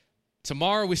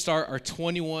Tomorrow we start our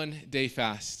 21-day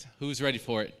fast. Who's ready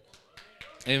for it?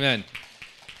 Amen.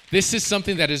 This is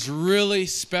something that is really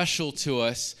special to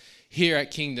us here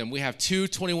at Kingdom. We have two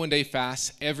 21-day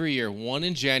fasts every year, one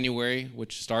in January,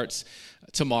 which starts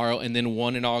tomorrow, and then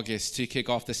one in August to kick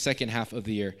off the second half of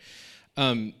the year.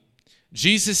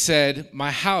 Jesus said,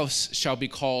 "My house shall be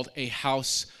called a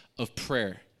house of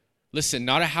prayer." Listen,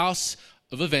 not a house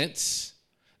of events,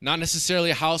 not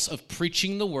necessarily a house of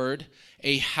preaching the word,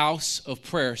 a house of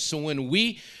prayer. So when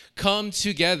we come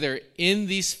together in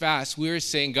these fasts, we are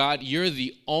saying, God, you're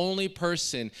the only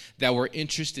person that we're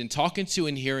interested in talking to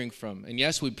and hearing from. And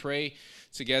yes, we pray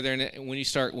together. And when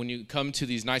you come to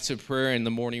these nights of prayer and the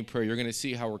morning prayer, you're going to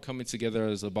see how we're coming together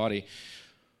as a body.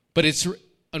 But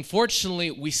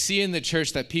unfortunately, we see in the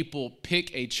church that people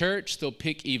pick a church, they'll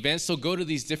pick events, they'll go to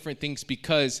these different things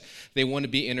because they want to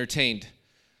be entertained.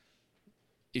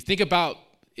 You think about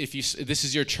if this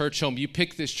is your church home, you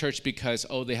pick this church because,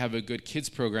 they have a good kids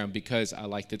program, because I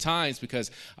like the times, because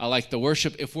I like the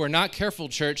worship. If we're not careful,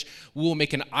 church, we'll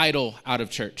make an idol out of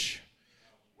church.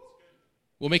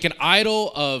 We'll make an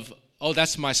idol of,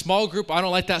 that's my small group. I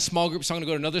don't like that small group, so I'm going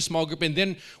to go to another small group. And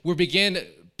then we begin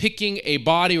picking a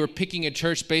body or picking a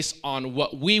church based on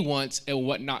what we want and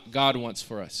what not God wants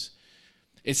for us.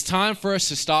 It's time for us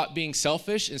to stop being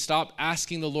selfish and stop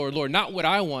asking the Lord, not what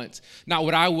I want, not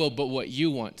what I will, but what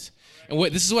you want. And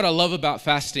this is what I love about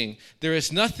fasting. There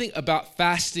is nothing about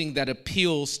fasting that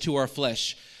appeals to our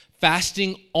flesh.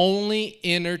 Fasting only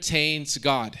entertains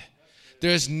God.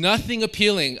 There is nothing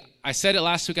appealing. I said it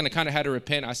last week and I kind of had to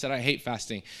repent. I said I hate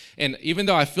fasting. And even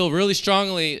though I feel really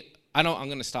strongly, I'm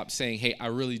going to stop saying, hey, I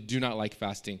really do not like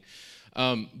fasting.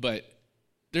 But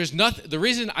there's nothing. The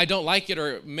reason I don't like it,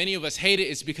 or many of us hate it,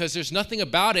 is because there's nothing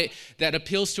about it that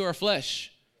appeals to our flesh.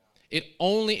 It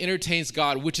only entertains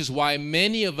God, which is why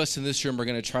many of us in this room are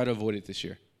going to try to avoid it this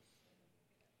year.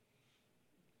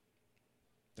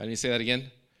 I need to say that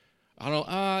again. I don't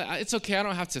know. It's okay. I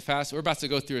don't have to fast. We're about to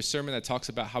go through a sermon that talks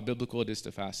about how biblical it is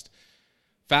to fast.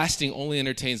 Fasting only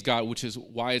entertains God, which is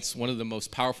why it's one of the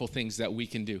most powerful things that we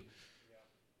can do.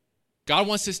 God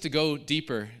wants us to go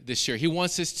deeper this year. He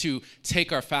wants us to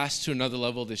take our fast to another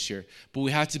level this year. But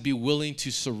we have to be willing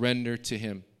to surrender to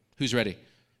him. Who's ready? Yes.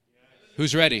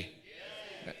 Who's ready?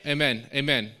 Yes. Amen.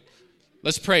 Amen.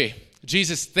 Let's pray.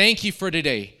 Jesus, thank you for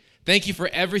today. Thank you for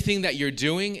everything that you're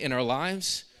doing in our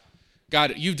lives.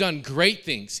 God, you've done great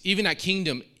things. Even at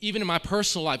Kingdom, even in my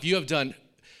personal life, you have done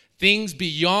things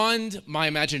beyond my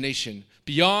imagination,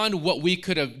 beyond what we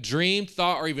could have dreamed,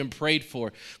 thought, or even prayed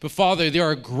for. But Father, there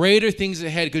are greater things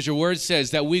ahead, because your word says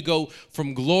that we go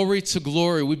from glory to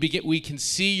glory. We can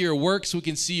see your works. We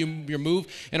can see your move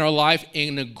in our life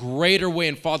in a greater way.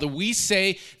 And Father, we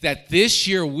say that this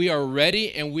year we are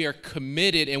ready and we are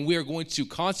committed and we are going to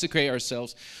consecrate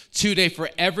ourselves today for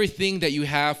everything that you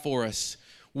have for us.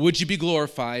 Would you be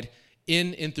glorified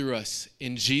in and through us?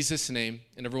 In Jesus' name.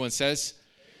 And everyone says,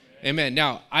 Amen.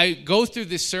 Now, I go through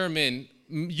this sermon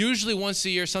usually once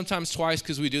a year, sometimes twice,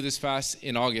 because we do this fast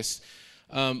in August.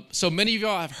 So many of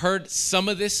y'all have heard some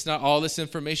of this, not all this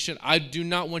information. I do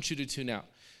not want you to tune out.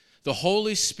 The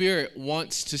Holy Spirit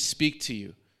wants to speak to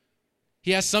you.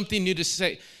 He has something new to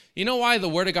say. You know why the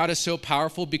Word of God is so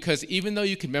powerful? Because even though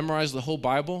you can memorize the whole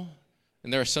Bible,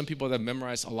 and there are some people that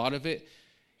memorize a lot of it,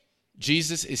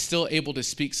 Jesus is still able to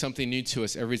speak something new to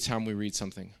us every time we read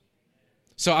something.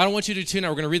 So I don't want you to tune out.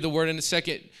 We're going to read the word in a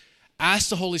second. Ask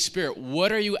the Holy Spirit,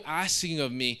 what are you asking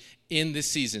of me in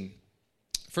this season?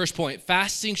 First point,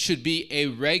 fasting should be a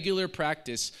regular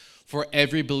practice for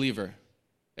every believer.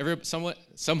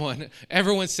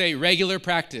 Everyone say regular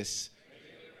practice.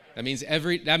 That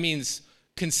means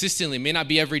consistently. It may not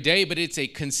be every day, but it's a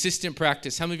consistent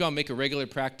practice. How many of y'all make a regular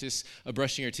practice of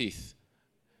brushing your teeth?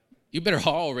 You better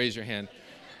all raise your hand.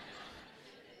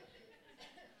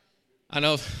 I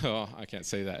know, I can't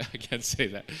say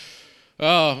that.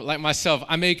 Like myself,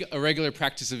 I make a regular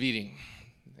practice of eating,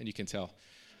 and you can tell.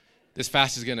 This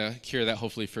fast is going to cure that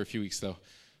hopefully for a few weeks, though.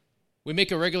 We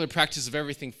make a regular practice of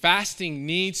everything. Fasting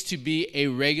needs to be a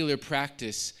regular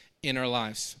practice in our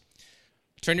lives.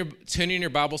 Turn in your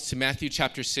Bibles to Matthew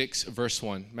chapter 6, verse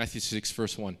 1. Matthew 6,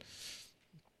 verse 1.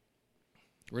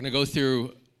 We're going to go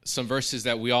through some verses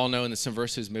that we all know, and some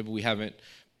verses maybe we haven't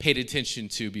paid attention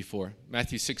to before.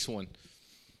 Matthew 6:1.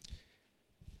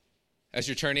 As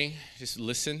you're turning, just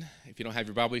listen. If you don't have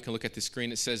your Bible, you can look at the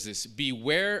screen. It says this: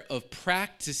 beware of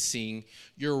practicing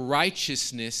your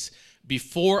righteousness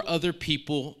before other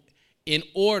people in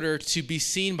order to be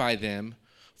seen by them,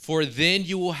 for then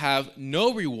you will have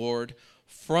no reward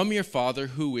from your Father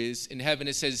who is in heaven.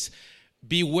 It says,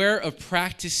 beware of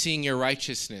practicing your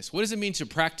righteousness. What does it mean to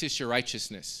practice your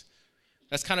righteousness?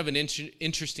 That's kind of an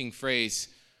interesting phrase.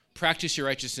 Practice your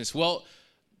righteousness. Well,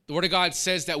 the Word of God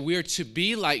says that we're to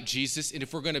be like Jesus, and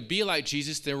if we're going to be like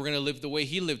Jesus, then we're going to live the way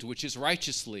he lived, which is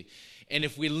righteously. And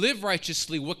if we live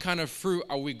righteously, what kind of fruit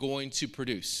are we going to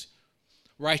produce?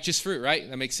 Righteous fruit, right?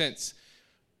 That makes sense.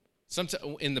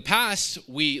 In the past,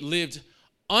 we lived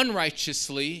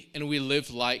unrighteously, and we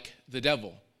lived like the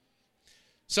devil.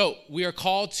 So we are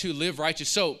called to live righteous.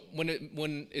 So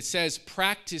when it says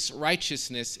practice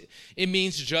righteousness, it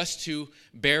means just to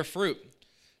bear fruit.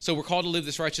 So we're called to live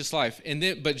this righteous life.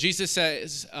 But Jesus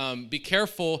says, be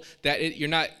careful that you're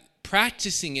not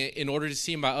practicing it in order to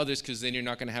see him by others, because then you're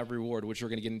not going to have reward, which we're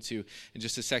going to get into in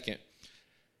just a second.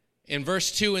 In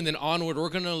verse 2 and then onward, we're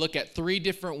going to look at 3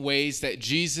 different ways that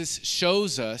Jesus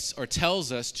shows us or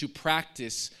tells us to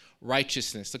practice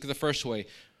righteousness. Look at the first way.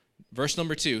 Verse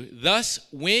number 2, thus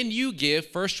when you give,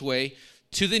 first way,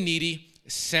 to the needy,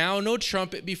 sound no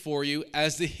trumpet before you,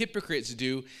 as the hypocrites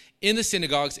do in the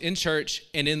synagogues, in church,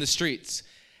 and in the streets,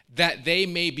 that they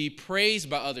may be praised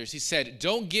by others. He said,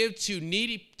 don't give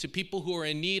to people who are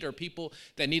in need or people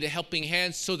that need a helping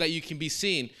hand so that you can be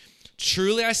seen.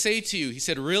 Truly I say to you, he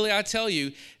said, really I tell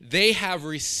you, they have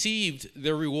received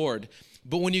their reward.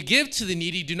 But when you give to the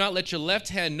needy, do not let your left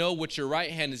hand know what your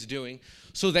right hand is doing,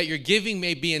 so that your giving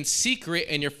may be in secret,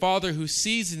 and your Father who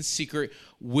sees in secret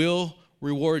will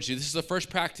reward you. This is the first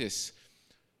practice.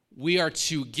 We are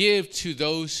to give to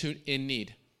those who in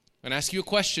need. I'm going to ask you a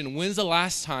question. When's the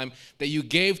last time that you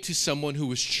gave to someone who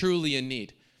was truly in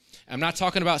need? I'm not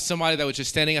talking about somebody that was just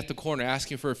standing at the corner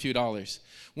asking for a few dollars.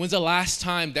 When's the last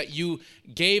time that you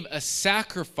gave a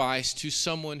sacrifice to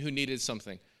someone who needed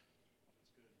something?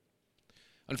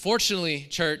 Unfortunately,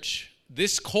 church,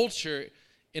 this culture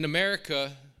in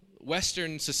America,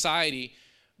 Western society,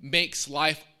 makes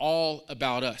life all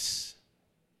about us.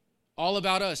 All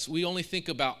about us. We only think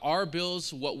about our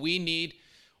bills, what we need,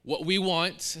 what we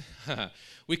want.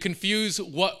 We confuse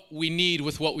what we need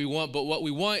with what we want, but what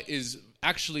we want is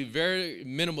actually very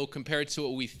minimal compared to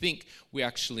what we think we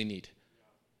actually need.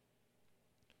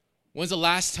 When's the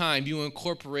last time you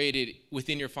incorporated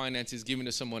within your finances giving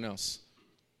to someone else?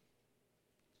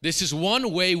 This is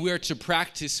one way we are to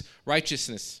practice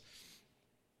righteousness.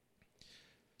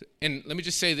 And let me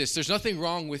just say this. There's nothing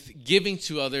wrong with giving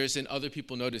to others and other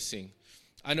people noticing.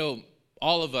 I know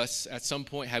all of us at some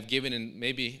point have given, and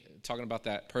maybe talking about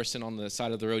that person on the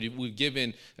side of the road, we've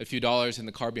given a few dollars and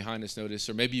the car behind us noticed,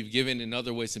 or maybe you've given in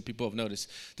other ways and people have noticed.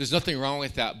 There's nothing wrong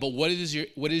with that. But what is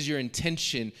your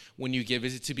intention when you give?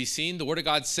 Is it to be seen? The Word of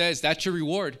God says that's your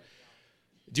reward.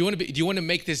 Do you want to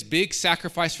make this big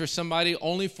sacrifice for somebody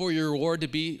only for your reward to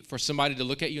be for somebody to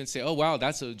look at you and say, oh, wow,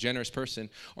 that's a generous person?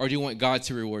 Or do you want God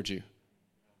to reward you?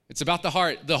 It's about the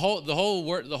heart. The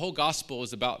whole gospel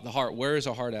is about the heart. Where is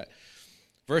our heart at?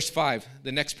 Verse 5,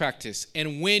 the next practice.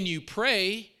 And when you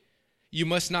pray, you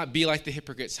must not be like the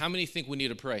hypocrites. How many think we need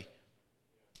to pray?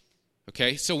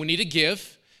 Okay, so we need to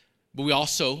give, but we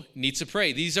also need to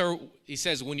pray. He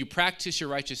says, when you practice your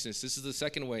righteousness, this is the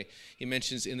second way he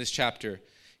mentions in this chapter.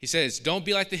 He says, don't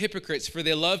be like the hypocrites, for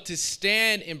they love to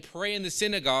stand and pray in the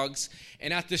synagogues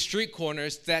and at the street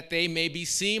corners, that they may be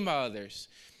seen by others.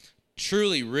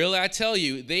 Truly, really, I tell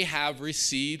you, they have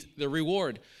received the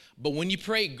reward. But when you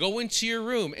pray, go into your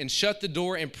room and shut the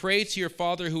door and pray to your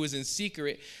Father who is in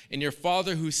secret, and your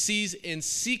Father who sees in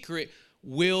secret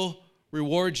will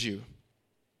reward you.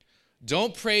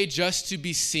 Don't pray just to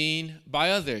be seen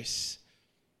by others.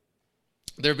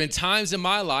 There have been times in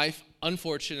my life,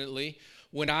 unfortunately,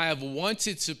 when I have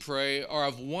wanted to pray or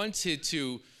I've wanted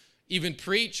to even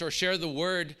preach or share the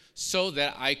word so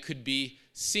that I could be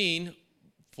seen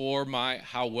for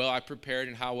how well I prepared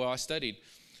and how well I studied.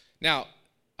 Now,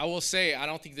 I will say I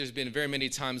don't think there's been very many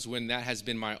times when that has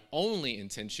been my only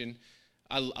intention.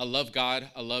 I love God.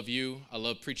 I love you. I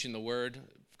love preaching the word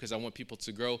because I want people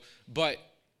to grow. But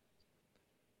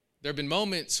there have been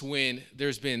moments when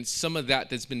there's been some of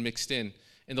that's been mixed in.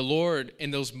 And the Lord,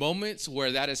 in those moments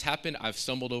where that has happened, I've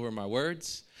stumbled over my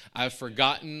words. I've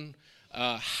forgotten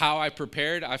how I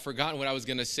prepared. I've forgotten what I was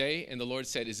going to say. And the Lord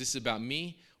said, is this about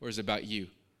me or is it about you?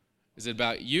 Is it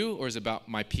about you or is it about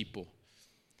my people?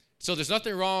 So there's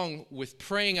nothing wrong with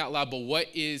praying out loud, but what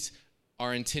is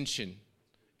our intention?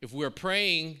 If we're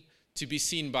praying to be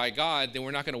seen by God, then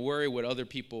we're not going to worry what other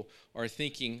people are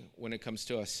thinking when it comes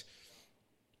to us.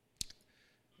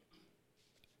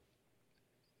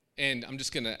 And I'm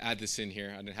just going to add this in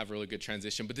here. I didn't have a really good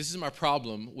transition, but this is my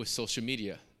problem with social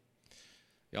media.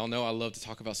 Y'all know I love to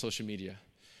talk about social media.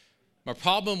 My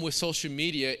problem with social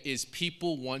media is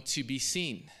people want to be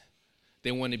seen.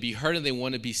 They want to be heard and they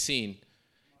want to be seen.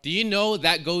 Do you know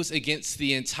that goes against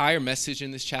the entire message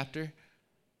in this chapter?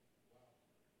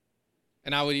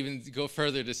 And I would even go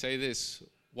further to say this.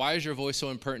 Why is your voice so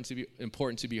important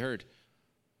to be heard?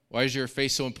 Why is your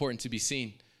face so important to be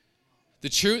seen?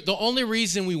 The only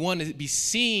reason we want to be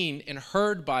seen and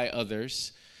heard by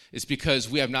others is because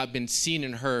we have not been seen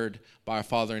and heard by our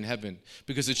Father in heaven.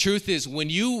 Because the truth is, when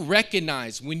you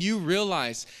realize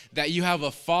that you have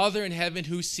a Father in heaven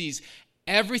who sees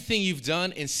everything you've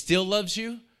done and still loves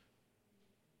you,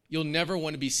 you'll never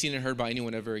want to be seen and heard by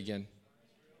anyone ever again.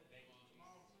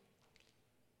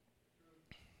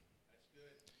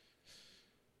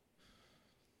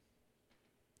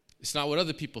 It's not what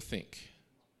other people think.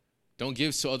 Don't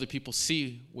give so other people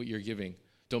see what you're giving.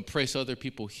 Don't pray so other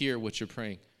people hear what you're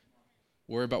praying.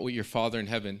 Worry about what your Father in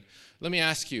heaven. Let me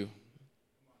ask you.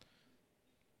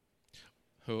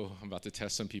 Oh, I'm about to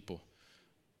test some people.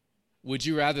 Would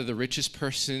you rather the richest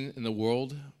person in the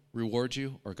world reward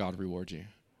you or God reward you?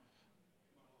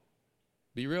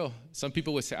 Be real. Some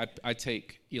people would say, I'd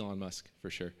take Elon Musk for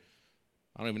sure.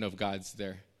 I don't even know if God's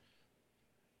there.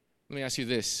 Let me ask you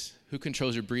this. Who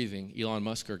controls your breathing, Elon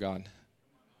Musk or God?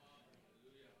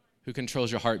 Who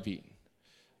controls your heartbeat?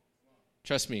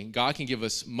 Trust me, God can give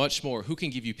us much more. Who can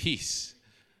give you peace?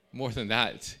 More than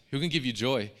that. Who can give you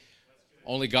joy?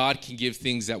 Only God can give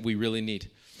things that we really need.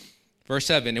 Verse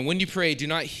 7, and when you pray, do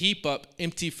not heap up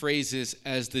empty phrases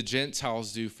as the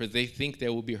Gentiles do, for they think they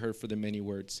will be heard for their many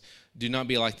words. Do not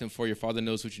be like them, for your Father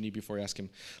knows what you need before you ask him.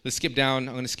 Let's skip down.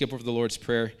 I'm going to skip over the Lord's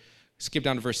Prayer. Skip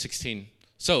down to verse 16.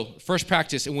 So, first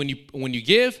practice, and when you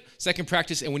give. Second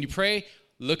practice, and when you pray.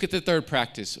 Look at the third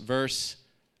practice, verse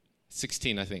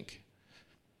 16, I think.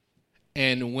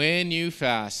 And when you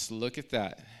fast, look at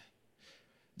that.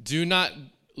 Do not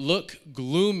look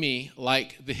gloomy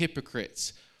like the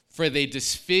hypocrites, for they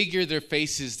disfigure their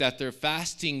faces that their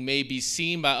fasting may be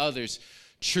seen by others.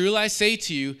 Truly I say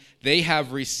to you, they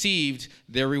have received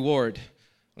their reward.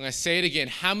 I'm going to say it again.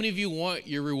 How many of you want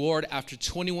your reward after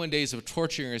 21 days of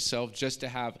torturing yourself just to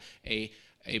have a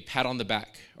pat on the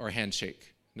back or a handshake?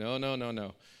 No.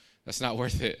 That's not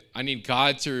worth it. I need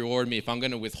God to reward me if I'm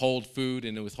going to withhold food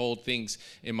and withhold things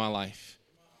in my life.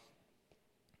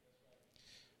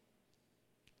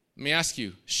 Let me ask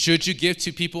you, should you give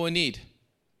to people in need?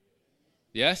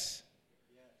 Yes?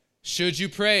 Should you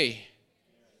pray?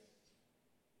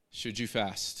 Should you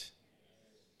fast?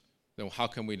 Then how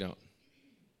come we don't?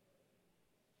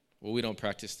 Well, we don't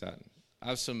practice that. I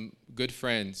have some good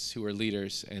friends who are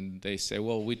leaders, and they say,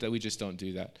 well, we just don't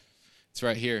do that. It's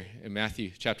right here in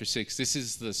Matthew chapter 6. This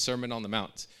is the Sermon on the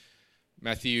Mount.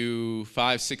 Matthew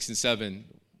 5, 6, and 7,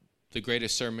 the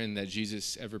greatest sermon that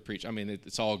Jesus ever preached. I mean,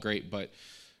 it's all great, but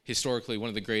historically, one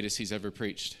of the greatest he's ever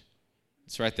preached.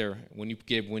 It's right there. When you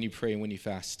give, when you pray, and when you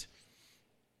fast.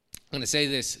 I'm going to say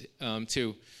this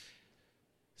too.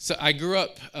 So I grew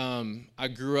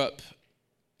up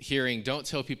hearing, don't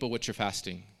tell people what you're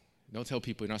fasting. Don't tell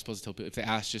people. You're not supposed to tell people. If they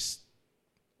ask, just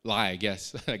lie, I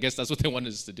guess. I guess that's what they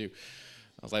wanted us to do.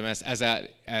 I was like, man,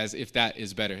 as if that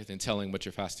is better than telling what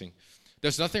you're fasting.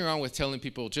 There's nothing wrong with telling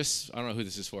people I don't know who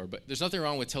this is for, but there's nothing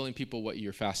wrong with telling people what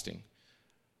you're fasting.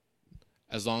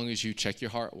 As long as you check your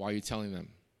heart while you're telling them.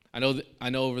 I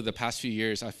know over the past few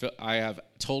years, I have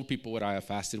told people what I have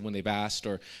fasted when they've asked,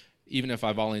 or even if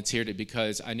I volunteered it,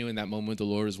 because I knew in that moment the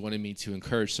Lord was wanting me to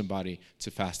encourage somebody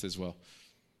to fast as well.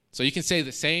 So you can say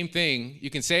the same thing. You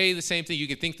can say the same thing. You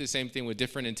can think the same thing with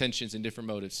different intentions and different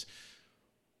motives.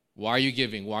 Why are you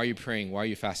giving? Why are you praying? Why are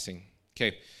you fasting?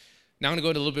 Okay. Now I'm going to go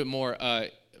into a little bit more.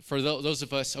 For those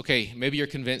of us, okay, maybe you're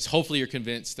convinced, hopefully you're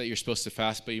convinced that you're supposed to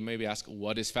fast, but you maybe ask,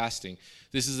 what is fasting?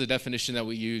 This is the definition that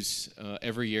we use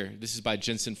every year. This is by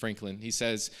Jensen Franklin. He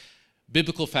says,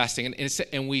 biblical fasting.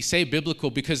 And we say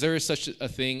biblical because there is such a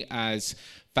thing as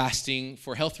fasting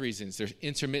for health reasons. There's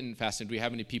intermittent fasting. Do we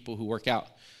have any people who work out?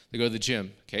 They go to the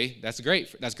gym, okay? That's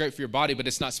great. That's great for your body, but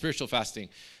it's not spiritual fasting.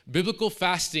 Biblical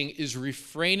fasting is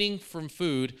refraining from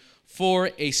food for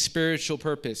a spiritual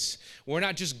purpose. We're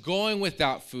not just going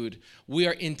without food. We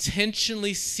are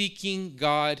intentionally seeking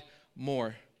God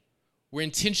more. We're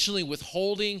intentionally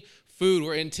withholding food.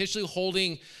 We're intentionally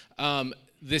holding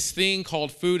this thing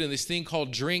called food and this thing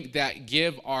called drink that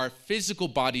give our physical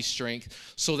body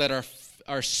strength so that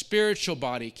our spiritual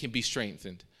body can be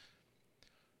strengthened.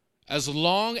 As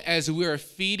long as we are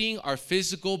feeding our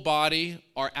physical body,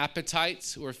 our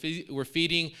appetites, we're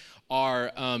feeding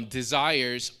our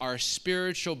desires, our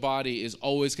spiritual body is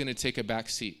always going to take a back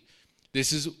seat.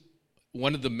 This is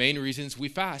one of the main reasons we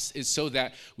fast, is so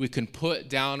that we can put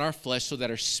down our flesh so that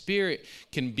our spirit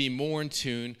can be more in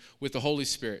tune with the Holy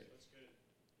Spirit.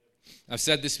 I've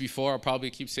said this before. I'll probably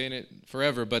keep saying it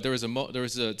forever, but there was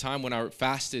a time when I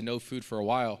fasted no food for a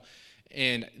while,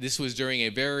 and this was during a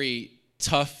very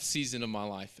tough season of my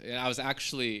life. And I was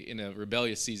actually in a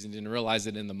rebellious season, didn't realize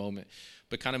it in the moment,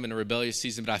 but kind of in a rebellious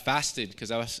season. But I fasted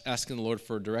because I was asking the Lord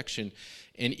for direction.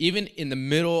 And even in the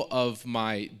middle of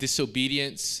my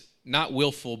disobedience, not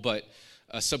willful, but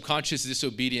subconscious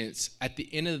disobedience, at the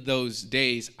end of those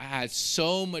days, I had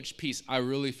so much peace. I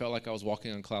really felt like I was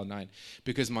walking on cloud nine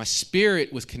because my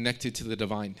spirit was connected to the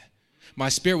divine. My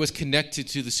spirit was connected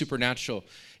to the supernatural.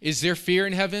 Is there fear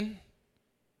in heaven?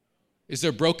 Is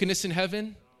there brokenness in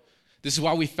heaven? This is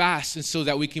why we fast, and so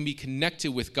that we can be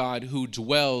connected with God who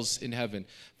dwells in heaven.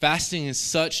 Fasting is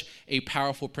such a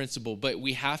powerful principle, but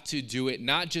we have to do it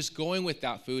not just going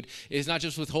without food. It's not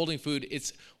just withholding food.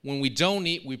 It's when we don't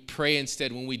eat, we pray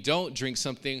instead. When we don't drink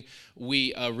something,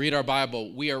 we read our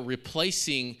Bible. We are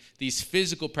replacing these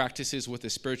physical practices with a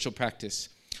spiritual practice.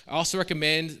 I also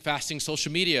recommend fasting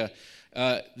social media.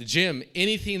 The gym,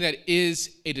 anything that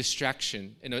is a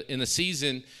distraction. In the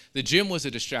season, the gym was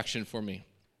a distraction for me.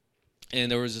 And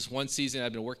there was this one season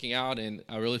I'd been working out, and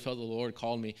I really felt the Lord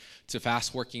called me to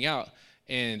fast working out.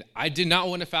 And I did not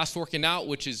want to fast working out,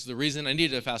 which is the reason I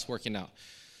needed to fast working out.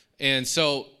 And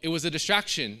so it was a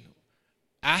distraction.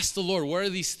 Ask the Lord, what are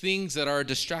these things that are a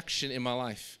distraction in my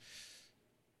life?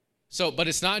 But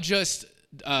it's not just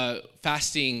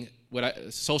fasting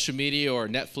social media or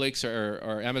Netflix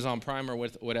or Amazon Prime or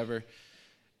whatever.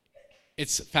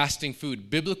 It's fasting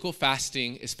food. Biblical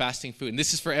fasting is fasting food. And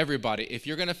this is for everybody. If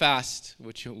you're going to fast,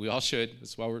 which we all should,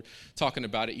 that's why we're talking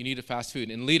about it, you need to fast food.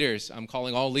 And leaders, I'm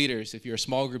calling all leaders, if you're a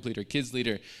small group leader, kids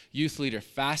leader, youth leader,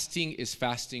 fasting is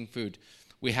fasting food.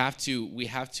 We have to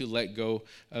let go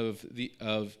of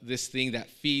this thing that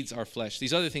feeds our flesh.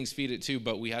 These other things feed it too,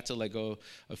 but we have to let go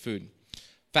of food.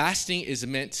 Fasting is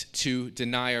meant to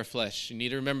deny our flesh. You need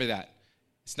to remember that.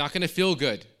 It's not going to feel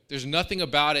good. There's nothing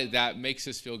about it that makes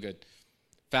us feel good.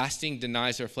 Fasting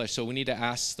denies our flesh. So we need to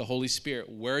ask the Holy Spirit,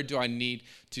 where do I need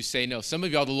to say no? Some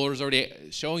of y'all, the Lord is already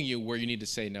showing you where you need to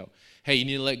say no. Hey, you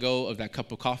need to let go of that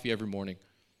cup of coffee every morning.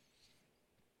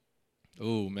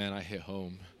 Oh, man, I hit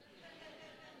home.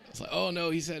 I was like, oh, no,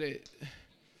 he said it.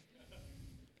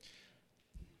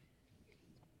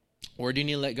 Where do you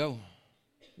need to let go?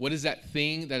 What is that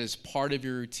thing that is part of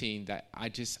your routine that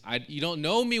you don't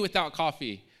know me without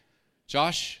coffee?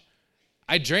 Josh,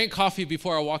 I drank coffee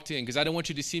before I walked in because I don't want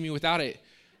you to see me without it.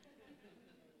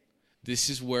 This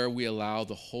is where we allow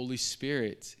the Holy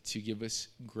Spirit to give us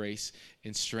grace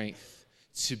and strength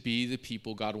to be the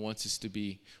people God wants us to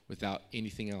be without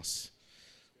anything else.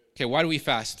 Okay, why do we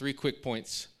fast? 3 quick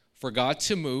points. For God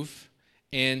to move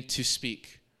and to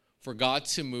speak. For God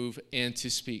to move and to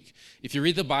speak. If you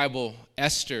read the Bible,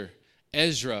 Esther,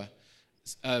 Ezra,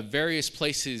 various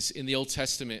places in the Old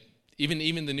Testament,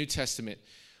 even the New Testament,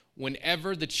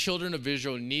 whenever the children of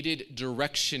Israel needed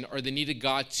direction or they needed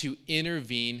God to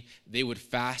intervene, they would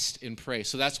fast and pray.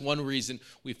 So that's one reason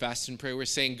we fast and pray. We're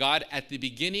saying, God, at the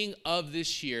beginning of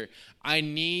this year, I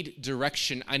need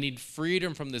direction. I need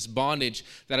freedom from this bondage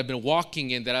that I've been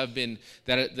walking in, that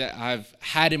I've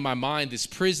had in my mind, this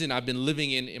prison I've been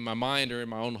living in my mind or in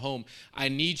my own home. I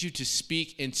need you to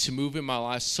speak and to move in my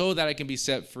life so that I can be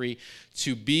set free,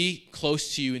 to be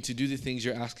close to you and to do the things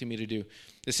you're asking me to do.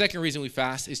 The second reason we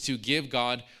fast is to give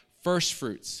God first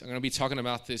fruits. I'm going to be talking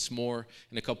about this more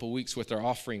in a couple of weeks with our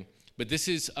offering. But this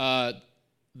is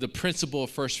the principle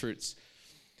of first fruits.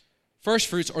 First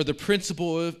fruits, or the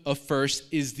principle of first,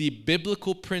 is the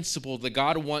biblical principle that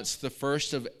God wants the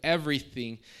first of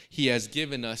everything he has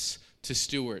given us to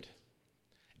steward.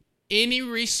 Any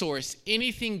resource,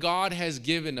 anything God has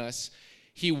given us,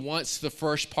 he wants the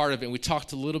first part of it. We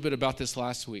talked a little bit about this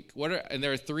last week. And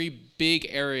there are 3 big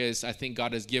areas I think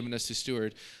God has given us to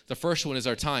steward. The first one is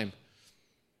our time.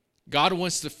 God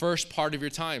wants the first part of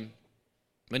your time.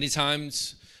 Many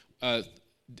times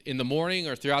in the morning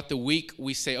or throughout the week,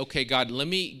 we say, okay, God, let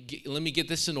me get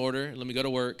this in order. Let me go to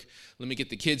work. Let me get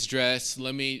the kids dressed.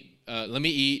 Let me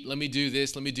eat. Let me do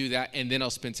this. Let me do that. And then I'll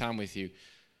spend time with you.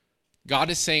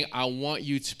 God is saying, I want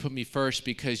you to put me first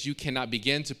because you cannot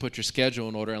begin to put your schedule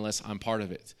in order unless I'm part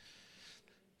of it.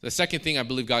 The second thing I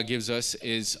believe God gives us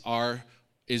is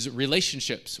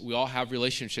relationships. We all have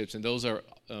relationships, and those are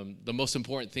the most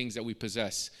important things that we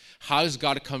possess. How does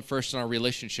God come first in our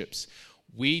relationships?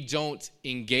 We don't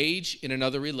engage in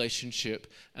another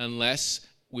relationship unless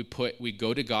we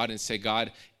go to God and say,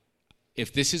 God,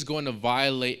 if this is going to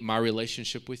violate my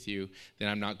relationship with you, then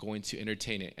I'm not going to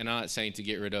entertain it. And I'm not saying to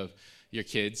get rid of your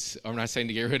kids. I'm not saying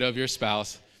to get rid of your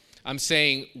spouse. I'm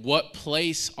saying, what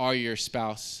place are your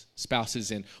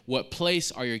spouses in? What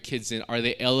place are your kids in? Are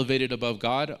they elevated above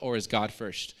God, or is God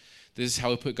first? This is how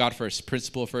we put God first,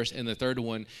 principle first. And the third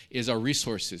one is our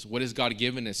resources. What has God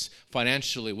given us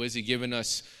financially? What has he given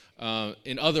us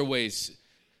In other ways,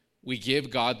 we give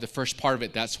God the first part of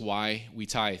it. That's why we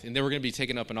tithe. And then we're going to be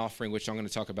taking up an offering, which I'm going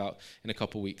to talk about in a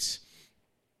couple weeks.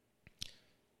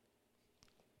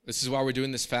 This is why we're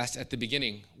doing this fast at the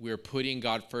beginning. We're putting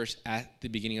God first at the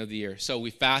beginning of the year. So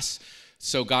we fast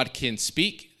so God can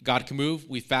speak, God can move.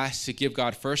 We fast to give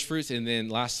God first fruits. And then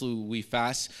lastly, we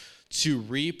fast to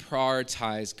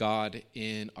reprioritize God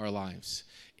in our lives.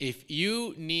 If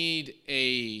you need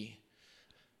a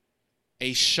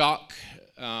shock,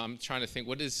 I'm trying to think,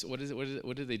 what do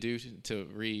they do to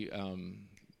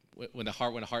when the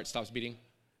heart stops beating?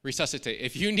 Resuscitate.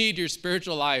 If you need your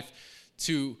spiritual life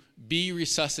to be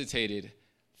resuscitated,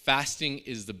 fasting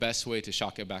is the best way to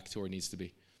shock it back to where it needs to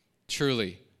be.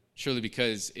 Truly,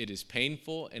 because it is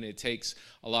painful and it takes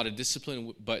a lot of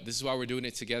discipline, but this is why we're doing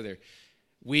it together.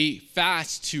 We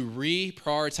fast to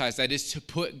reprioritize, that is to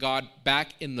put God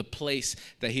back in the place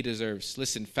that he deserves.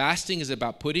 Listen, fasting is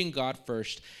about putting God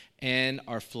first and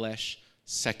our flesh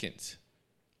second.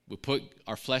 We put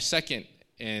our flesh second,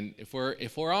 and if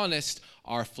we're honest,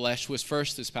 our flesh was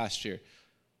first this past year.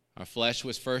 Our flesh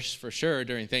was first for sure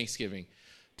during Thanksgiving,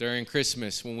 during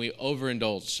Christmas, when we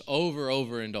overindulged.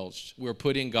 We're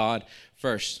putting God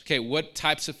first. Okay, what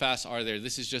types of fasts are there?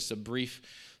 This is just a brief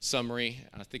summary.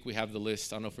 I think we have the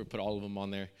list. I don't know if we put all of them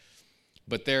on there.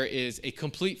 But there is a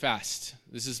complete fast.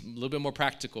 This is a little bit more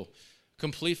practical.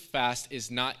 Complete fast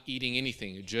is not eating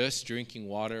anything, just drinking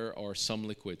water or some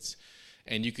liquids.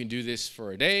 And you can do this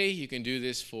for a day. You can do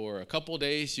this for a couple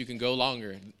days. You can go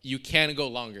longer. You can go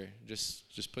longer.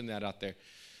 Just putting that out there.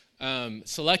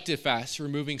 Selective fast,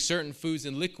 removing certain foods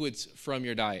and liquids from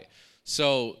your diet.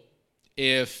 So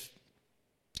if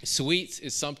sweets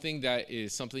is something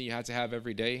you have to have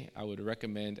every day, I would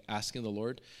recommend asking the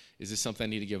Lord, is this something I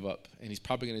need to give up? And he's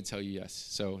probably going to tell you yes.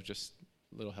 So just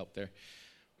a little help there.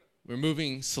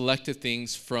 Removing selective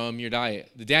things from your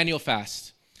diet. The Daniel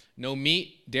fast. No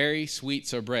meat, dairy,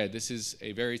 sweets, or bread. This is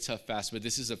a very tough fast, but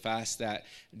this is a fast that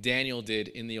Daniel did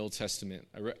in the Old Testament.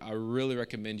 I really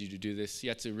recommend you to do this. You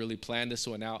have to really plan this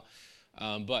one out.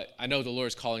 But I know the Lord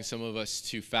is calling some of us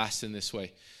to fast in this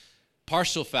way.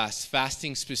 Partial fast,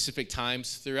 fasting specific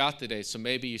times throughout the day. So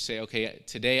maybe you say, okay,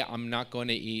 today I'm not going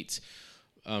to eat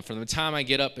from the time I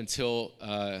get up until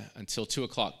 2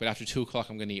 o'clock. But after 2 o'clock,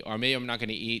 I'm going to eat. Or maybe I'm not going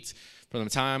to eat from the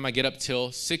time I get up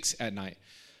till 6 at night.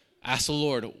 Ask the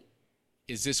Lord,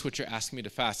 is this what you're asking me to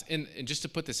fast? And just to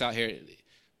put this out here,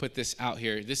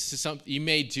 this is something you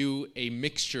may do a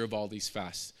mixture of all these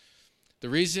fasts. The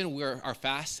reason our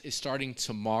fast is starting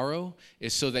tomorrow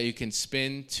is so that you can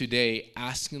spend today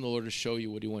asking the Lord to show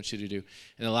you what he wants you to do.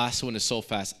 And the last one is soul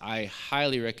fast. I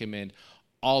highly recommend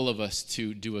all of us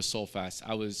to do a soul fast.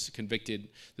 I was convicted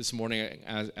this morning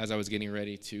as I was getting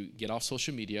ready to get off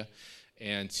social media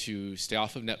and to stay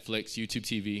off of Netflix, YouTube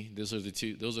TV. Those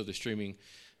are the streaming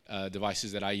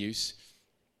devices that I use.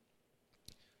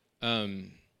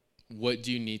 What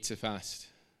do you need to fast?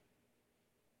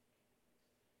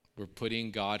 We're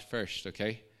putting God first,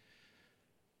 okay?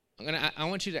 I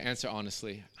want you to answer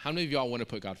honestly. How many of y'all want to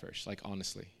put God first? Like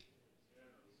honestly.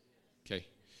 Okay.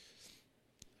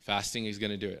 Fasting is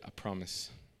going to do it, I promise.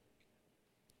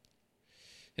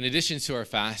 In addition to our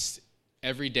fast,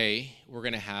 every day we're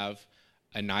going to have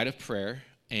a night of prayer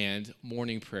and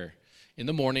morning prayer. In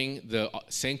the morning, the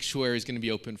sanctuary is going to be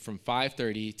open from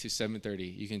 5:30 to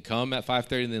 7:30. You can come at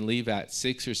 5:30 and then leave at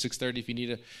 6 or 6:30 if you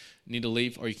need to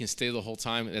leave, or you can stay the whole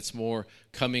time. That's more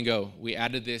come and go. We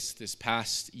added this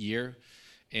past year,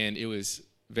 and it was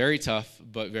very tough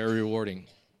but very rewarding.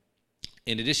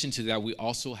 In addition to that, we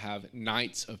also have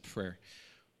nights of prayer.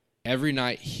 Every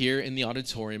night here in the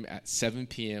auditorium at 7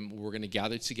 p.m., we're going to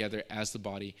gather together as the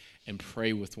body and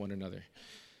pray with one another.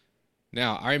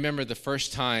 Now, I remember the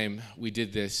first time we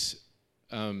did this,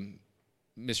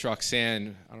 Miss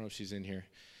Roxanne, I don't know if she's in here,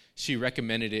 she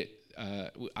recommended it. I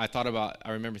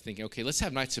remember thinking, okay, let's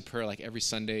have nights of prayer like every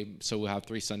Sunday, so we'll have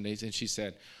 3 Sundays. And she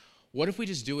said, what if we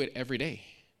just do it every day?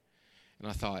 And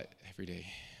I thought, every day.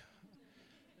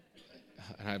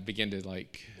 And I began to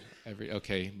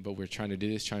but we're trying to do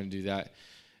this, trying to do that.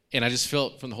 And I just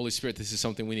felt from the Holy Spirit, this is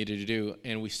something we needed to do.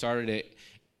 And we started it.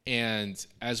 And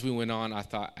as we went on, I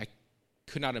thought, I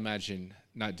could not imagine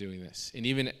not doing this. And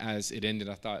even as it ended,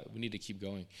 I thought, we need to keep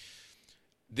going.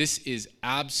 This is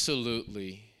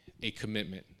absolutely a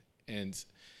commitment. And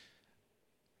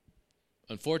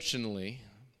unfortunately,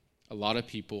 a lot of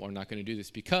people are not going to do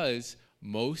this because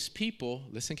most people,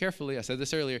 listen carefully, I said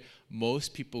this earlier,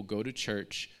 most people go to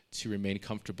church to remain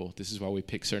comfortable. This is why we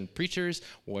pick certain preachers,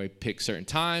 why we pick certain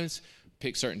times,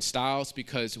 pick certain styles,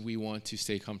 because we want to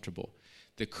stay comfortable.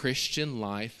 The Christian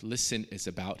life, listen, is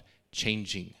about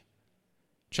changing.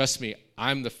 Trust me,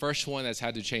 I'm the first one that's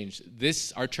had to change.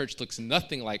 Our church looks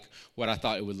nothing like what I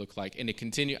thought it would look like. And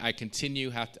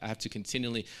I have to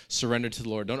continually surrender to the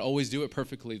Lord. Don't always do it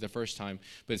perfectly the first time,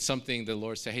 but it's something the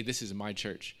Lord said, hey, this is my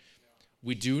church.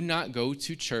 We do not go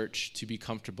to church to be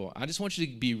comfortable. I just want you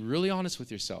to be really honest with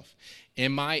yourself.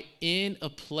 Am I in a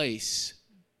place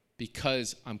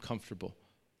because I'm comfortable?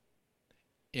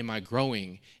 Am I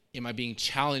growing? Am I being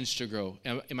challenged to grow?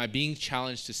 Am I being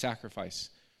challenged to sacrifice?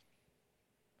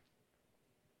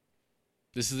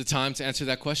 This is the time to answer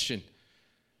that question.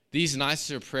 These nights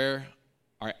of prayer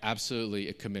are absolutely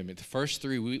a commitment. The first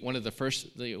 3 weeks,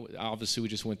 obviously we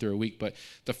just went through a week, but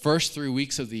the first 3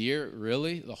 weeks of the year,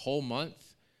 really, the whole month,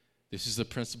 this is the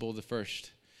principle of the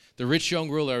first. The rich young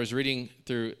ruler, I was reading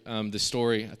through the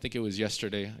story, I think it was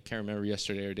yesterday, I can't remember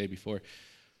yesterday or the day before.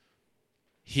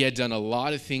 He had done a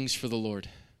lot of things for the Lord.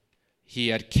 He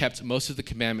had kept most of the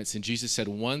commandments, and Jesus said,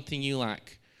 one thing you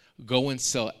lack, go and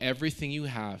sell everything you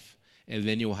have, and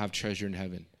then you will have treasure in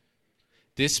heaven.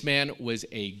 This man was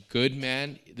a good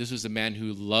man. This was a man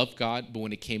who loved God, but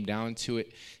when it came down to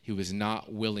it, he was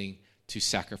not willing to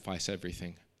sacrifice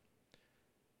everything.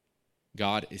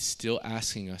 God is still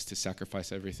asking us to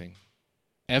sacrifice everything.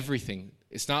 Everything.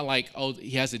 It's not like, oh,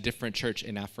 he has a different church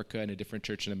in Africa and a different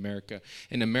church in America.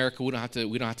 In America, we don't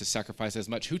have to sacrifice as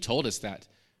much. Who told us that?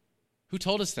 Who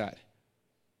told us that?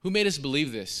 Who made us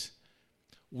believe this?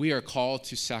 We are called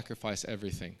to sacrifice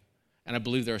everything. And I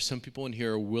believe there are some people in here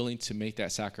who are willing to make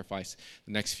that sacrifice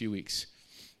the next few weeks.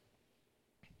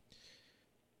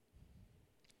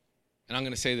 And I'm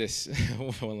going to say this,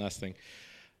 one last thing.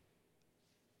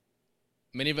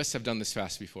 Many of us have done this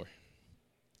fast before.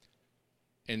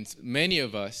 And many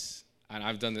of us, and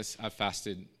I've done this, I've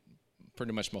fasted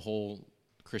pretty much my whole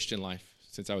Christian life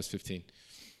since I was 15.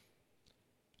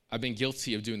 I've been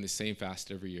guilty of doing the same fast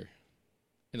every year.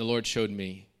 And the Lord showed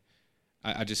me,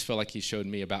 I just felt like he showed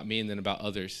me about me and then about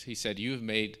others. He said, how do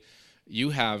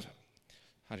you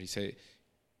say it?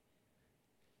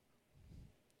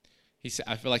 He said,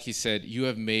 I feel like he said, Josh,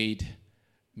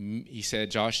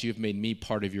 you have made me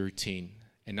part of your routine,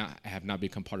 and I have not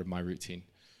become part of my routine.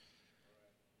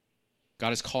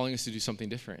 God is calling us to do something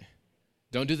different.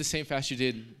 Don't do the same fast you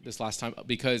did this last time,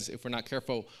 because if we're not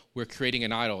careful, we're creating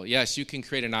an idol. Yes, you can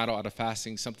create an idol out of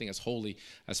fasting, something as holy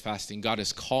as fasting. God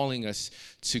is calling us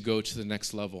to go to the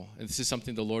next level. And this is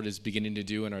something the Lord is beginning to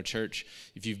do in our church.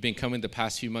 If you've been coming the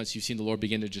past few months, you've seen the Lord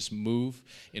begin to just move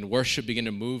in worship, begin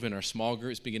to move in our small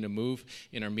groups, begin to move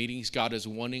in our meetings. God is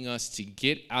wanting us to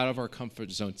get out of our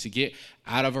comfort zone, to get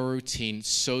out of our routine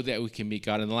so that we can meet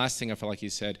God. And the last thing I felt like he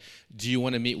said, do you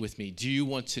want to meet with me? Do you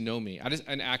want to know me?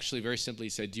 And actually very simply he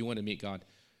said, do you want to meet God?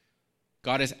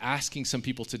 God is asking some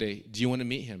people today, do you want to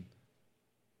meet him?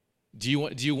 Do you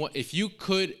want, if you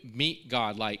could meet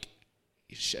God, like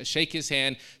shake his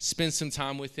hand, spend some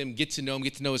time with him, get to know him,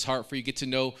 get to know his heart for you, get to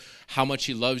know how much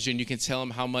he loves you, and you can tell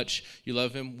him how much you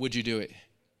love him, would you do it?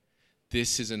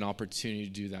 This is an opportunity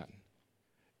to do that.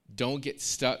 Don't get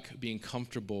stuck being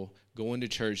comfortable, going to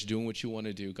church, doing what you want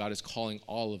to do. God is calling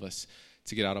all of us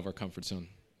to get out of our comfort zone.